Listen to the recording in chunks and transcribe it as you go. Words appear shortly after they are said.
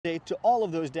birthday to all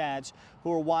of those dads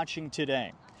who are watching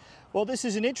today. Well, this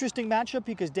is an interesting matchup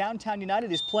because Downtown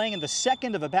United is playing in the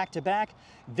second of a back-to-back.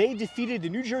 They defeated the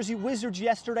New Jersey Wizards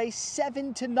yesterday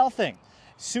 7-0.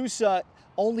 SUSA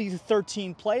only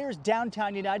 13 players,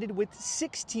 Downtown United with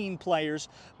 16 players.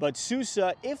 But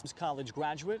SUSA, if college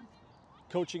graduate,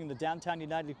 coaching in the Downtown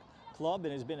United club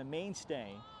and has been a mainstay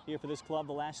here for this club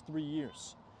the last 3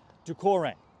 years.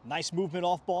 Ducore, nice movement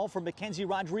off ball from Mackenzie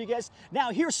Rodriguez.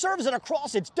 Now here serves it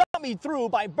across. It's dummied through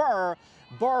by Burr.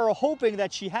 Burr hoping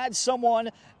that she had someone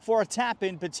for a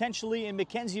tap-in, potentially in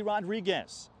Mackenzie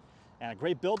Rodriguez. And a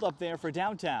great build-up there for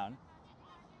Downtown.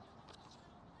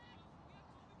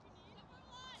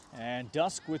 And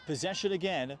Dusk with possession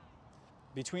again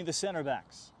between the center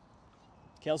backs.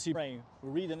 Kelsey Ray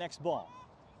will read the next ball.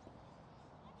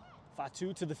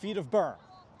 Fatu to the feet of Burr.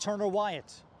 Turner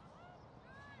Wyatt.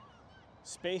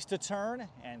 Space to turn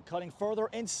and cutting further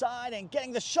inside and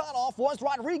getting the shot off was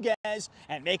Rodriguez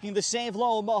and making the save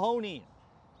low, Mahoney.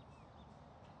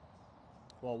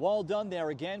 Well done there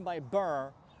again by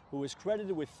Burr, who was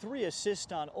credited with 3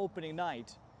 assists on opening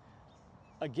night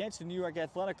against the New York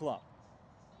Athletic Club.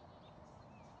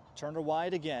 Turner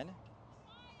Wyatt again.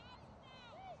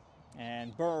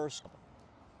 And Burr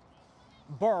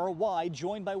wide,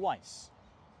 joined by Weiss.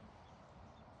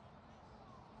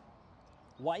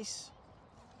 Weiss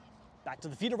back to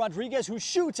the feet of Rodriguez, who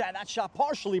shoots, and that shot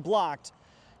partially blocked.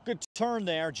 Good turn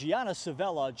there. Gianna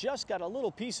Savella just got a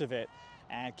little piece of it.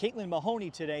 And Caitlin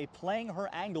Mahoney today playing her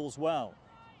angles well.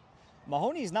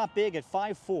 Mahoney's not big at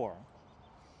 5'4".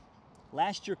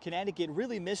 Last year, Connecticut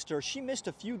really missed her. She missed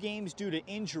a few games due to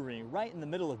injury right in the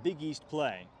middle of Big East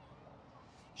play.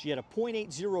 She had a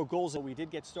 .80 goals. We did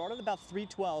get started about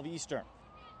 3:12 Eastern.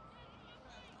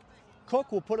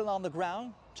 Cook will put it on the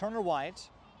ground. Turner Wyatt.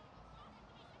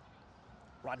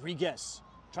 Rodriguez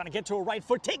trying to get to a right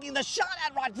foot, taking the shot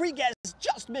at Rodriguez,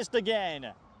 just missed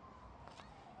again.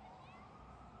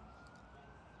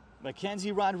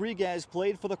 Mackenzie Rodriguez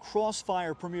played for the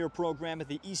Crossfire Premier program at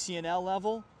the ECNL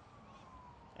level.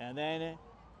 And then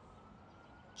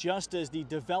just as the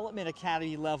Development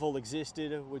Academy level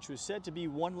existed, which was said to be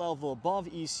one level above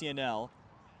ECNL,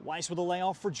 Weiss with a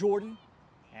layoff for Jordan.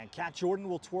 And Kat Jordan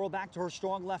will twirl back to her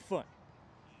strong left foot.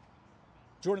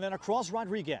 Jordan then across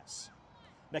Rodriguez.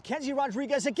 Mackenzie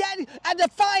Rodriguez again, and a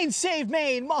fine save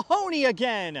made. Mahoney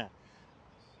again.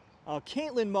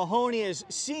 Caitlin Mahoney is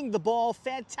seeing the ball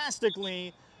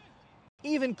fantastically,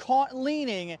 even caught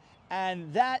leaning,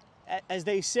 and that, as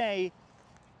they say,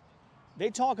 they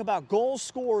talk about goal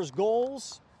scorers'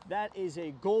 goals. That is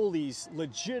a goalie's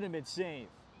legitimate save.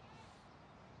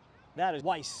 That is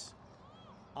Weiss.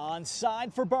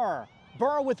 Onside for Burr.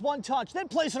 Burr with one touch, then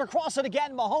plays it across it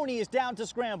again. Mahoney is down to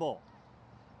scramble.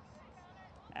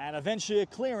 And eventually a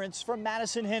clearance from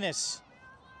Madison Hinnis.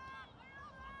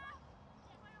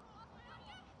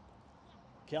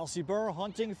 Kelsey Burr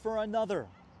hunting for another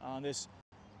on this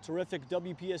terrific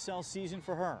WPSL season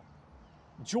for her.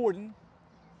 Jordan.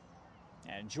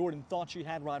 And Jordan thought she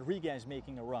had Rodriguez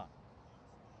making a run.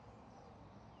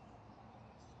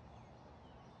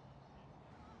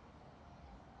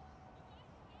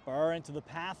 Burr into the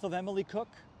path of Emily Cook.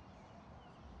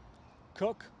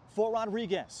 Cook for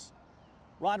Rodriguez.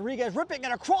 Rodriguez ripping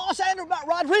it across, and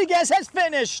Rodriguez has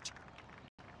finished.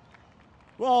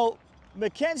 Well,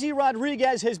 Mackenzie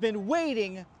Rodriguez has been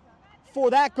waiting for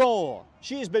that goal.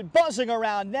 She has been buzzing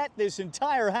around net this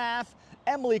entire half.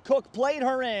 Emily Cook played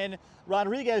her in.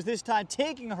 Rodriguez this time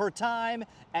taking her time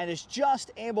and is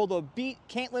just able to beat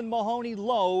Caitlin Mahoney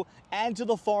low and to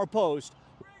the far post.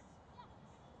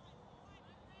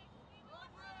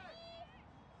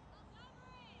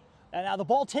 And now the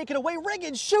ball taken away.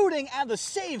 Riggins shooting, and the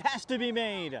save has to be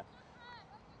made.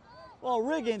 Well,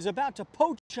 Riggins about to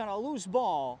poach on a loose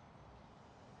ball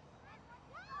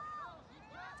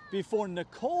before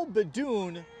Nicole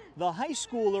Badoon, the high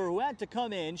schooler who had to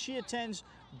come in. She attends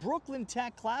Brooklyn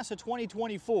Tech class of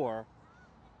 2024.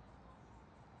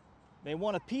 They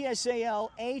won a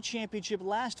PSAL A championship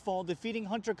last fall, defeating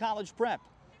Hunter College Prep.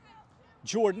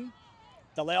 Jordan,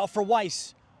 the layoff for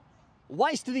Weiss.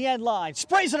 Weiss to the end line,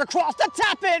 sprays it across, the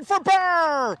tap in for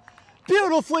Burr.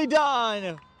 Beautifully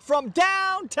done from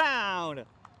downtown.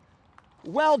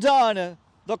 Well done,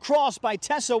 the cross by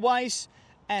Tessa Weiss,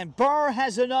 and Burr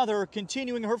has another,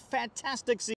 continuing her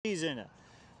fantastic season.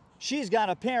 She's got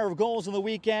a pair of goals in the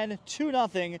weekend,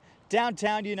 2-0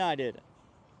 Downtown United.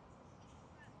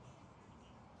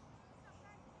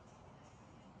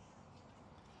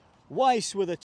 Weiss with a